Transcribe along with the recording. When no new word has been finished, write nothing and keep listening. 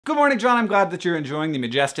Good morning, John. I'm glad that you're enjoying the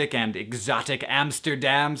majestic and exotic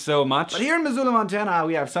Amsterdam so much. But here in Missoula, Montana,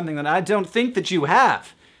 we have something that I don't think that you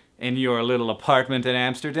have in your little apartment in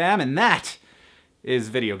Amsterdam, and that is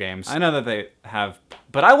video games. I know that they have,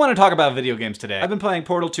 but I want to talk about video games today. I've been playing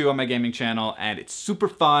Portal 2 on my gaming channel, and it's super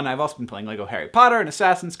fun. I've also been playing Lego Harry Potter and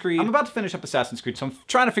Assassin's Creed. I'm about to finish up Assassin's Creed, so I'm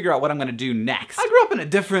trying to figure out what I'm gonna do next. I grew up in a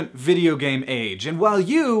different video game age, and while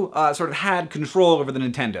you sort of had control over the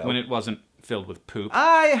Nintendo when it wasn't filled with poop,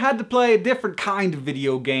 I had to play a different kind of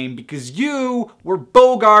video game because you were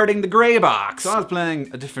bogarting the gray box. So I was playing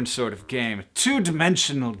a different sort of game, a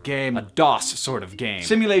two-dimensional game, a DOS sort of game.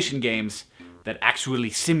 Simulation games that actually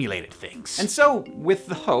simulated things. And so, with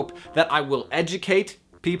the hope that I will educate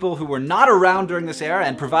people who were not around during this era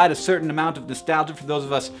and provide a certain amount of nostalgia for those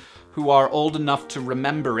of us who are old enough to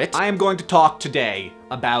remember it, I am going to talk today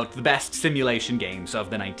about the best simulation games of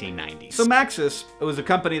the 1990s. So Maxis was a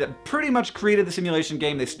company that pretty much created the simulation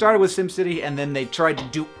game. They started with SimCity and then they tried to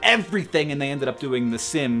do everything and they ended up doing The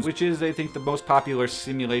Sims, which is, I think, the most popular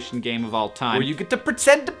simulation game of all time, where you get to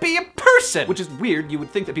pretend to be a person, which is weird. You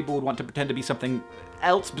would think that people would want to pretend to be something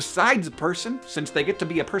else besides a person, since they get to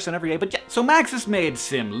be a person every day, but yeah. So Maxis made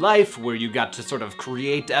Sim Life, where you got to sort of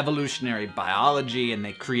create evolutionary biology, and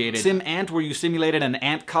they created Sim Ant, where you simulated an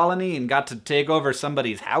ant colony and got to take over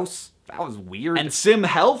somebody's house. That was weird. And Sim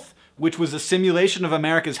Health, which was a simulation of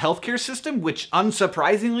America's healthcare system, which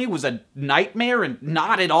unsurprisingly was a nightmare and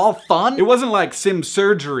not at all fun. It wasn't like Sim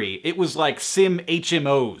Surgery, it was like Sim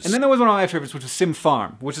HMOs. And then there was one of my favorites, which was Sim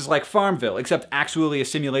Farm, which is like Farmville, except actually a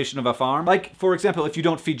simulation of a farm. Like, for example, if you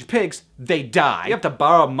don't feed your pigs, they die. You have to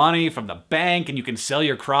borrow money from the bank, and you can sell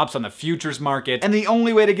your crops on the futures market. And the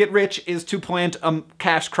only way to get rich is to plant a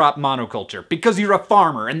cash crop monoculture, because you're a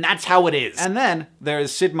farmer, and that's how it is. And then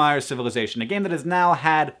there's Sid Meier's Civilization, a game that has now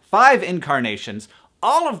had 5 incarnations,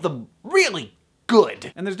 all of them really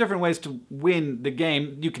good. And there's different ways to win the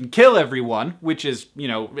game. You can kill everyone, which is, you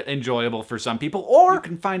know, enjoyable for some people, or you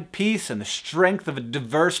can find peace and the strength of a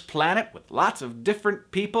diverse planet with lots of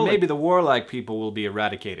different people. Maybe the warlike people will be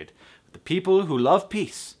eradicated, but the people who love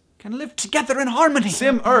peace can live together in harmony.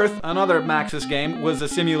 SimEarth, another Maxis game, was a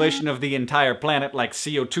simulation of the entire planet, like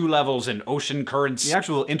CO2 levels and ocean currents. The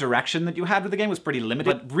actual interaction that you had with the game was pretty limited,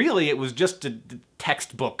 but really it was just a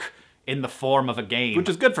textbook in the form of a game, which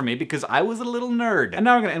is good for me because I was a little nerd. And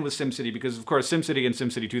now we're gonna end with SimCity because, of course, SimCity and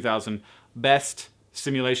SimCity 2000, best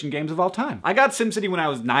simulation games of all time. I got SimCity when I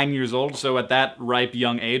was 9 years old, so at that ripe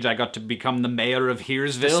young age, I got to become the mayor of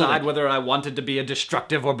Hearsville, decide whether I wanted to be a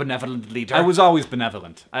destructive or benevolent leader. I was always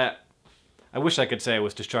benevolent. I wish I could say I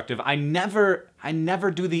was destructive. I never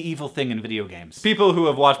do the evil thing in video games. People who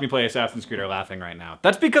have watched me play Assassin's Creed are laughing right now.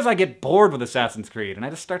 That's because I get bored with Assassin's Creed and I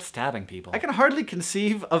just start stabbing people. I can hardly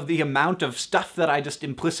conceive of the amount of stuff that I just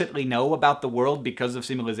implicitly know about the world because of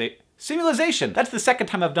Civilization. That's the second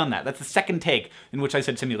time I've done that. That's the second take in which I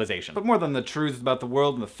said Civilization. But more than the truths about the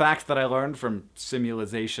world and the facts that I learned from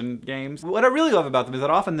Civilization games, what I really love about them is that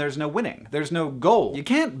often there's no winning. There's no goal. You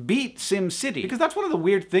can't beat SimCity, because that's one of the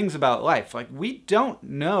weird things about life. Like, we don't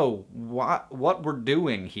know what we're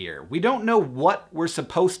doing here. We don't know what we're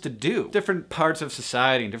supposed to do. Different parts of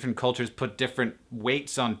society and different cultures put different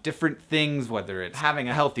weights on different things, whether it's having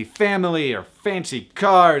a healthy family or fancy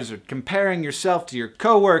cars or comparing yourself to your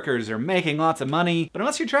coworkers or making lots of money. But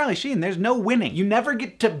unless you're Charlie Sheen, there's no winning. You never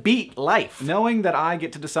get to beat life. Knowing that I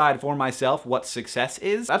get to decide for myself what success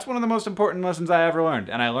is, that's one of the most important lessons I ever learned,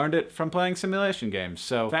 and I learned it from playing simulation games,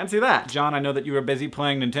 so fancy that. John, I know that you were busy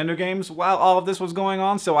playing Nintendo games while all of this was going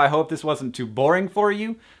on, so I hope this wasn't too boring for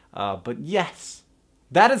you, but yes,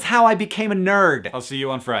 that is how I became a nerd. I'll see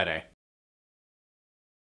you on Friday.